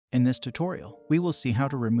In this tutorial, we will see how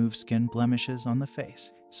to remove skin blemishes on the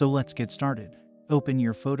face. So let's get started. Open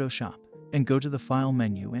your Photoshop and go to the File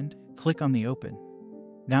menu and click on the Open.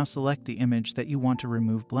 Now select the image that you want to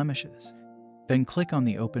remove blemishes. Then click on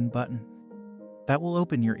the Open button. That will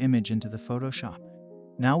open your image into the Photoshop.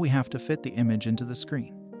 Now we have to fit the image into the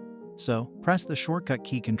screen. So, press the shortcut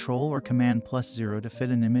key Ctrl or Command +0 to fit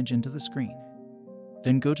an image into the screen.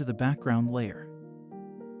 Then go to the background layer.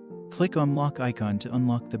 Click on Lock icon to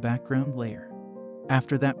unlock the background layer.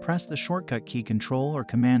 After that, press the shortcut key Ctrl or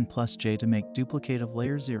Command +J to make duplicate of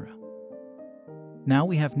layer 0. Now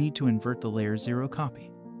we need to invert the layer 0 copy.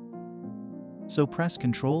 So press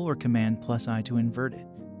Ctrl or Command +I to invert it.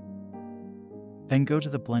 Then go to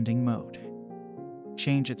the blending mode.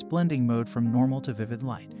 Change its blending mode from normal to vivid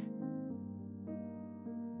light.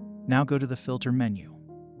 Now go to the Filter menu.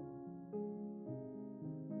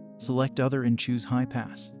 Select Other and choose High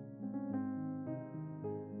Pass.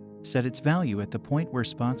 Set its value at the point where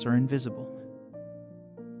spots are invisible.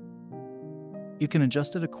 You can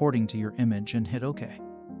adjust it according to your image and hit OK.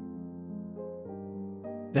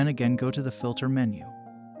 Then again go to the Filter menu.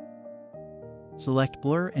 Select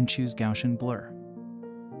Blur and choose Gaussian Blur.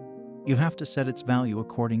 You have to set its value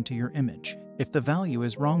according to your image. If the value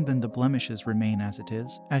is wrong, then the blemishes remain as it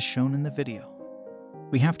is, as shown in the video.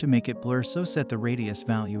 We have to make it blur, so set the radius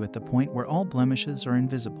value at the point where all blemishes are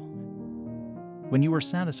invisible. When you are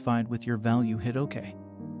satisfied with your value, hit OK.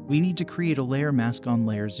 We need to create a layer mask on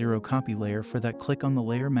layer 0 copy layer. For that, click on the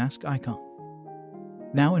layer mask icon.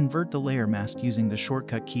 Now invert the layer mask using the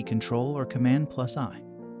shortcut key Ctrl or Command +I.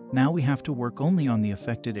 Now we have to work only on the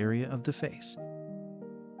affected area of the face.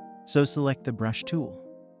 So select the brush tool.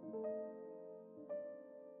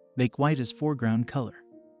 Make white as foreground color.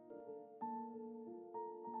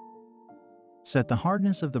 Set the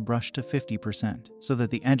hardness of the brush to 50% so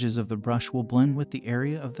that the edges of the brush will blend with the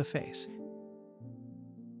area of the face.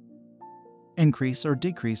 Increase or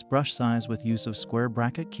decrease brush size with use of square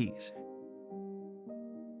bracket keys.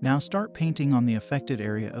 Now start painting on the affected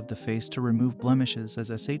area of the face to remove blemishes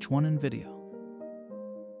as sh1 in video.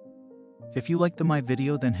 If you liked my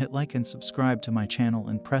video, then hit like and subscribe to my channel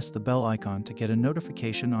and press the bell icon to get a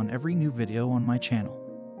notification on every new video on my channel.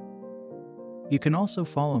 You can also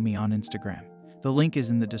follow me on Instagram. The link is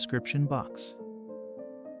in the description box.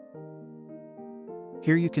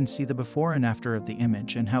 Here you can see the before and after of the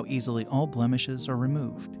image and how easily all blemishes are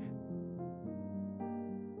removed.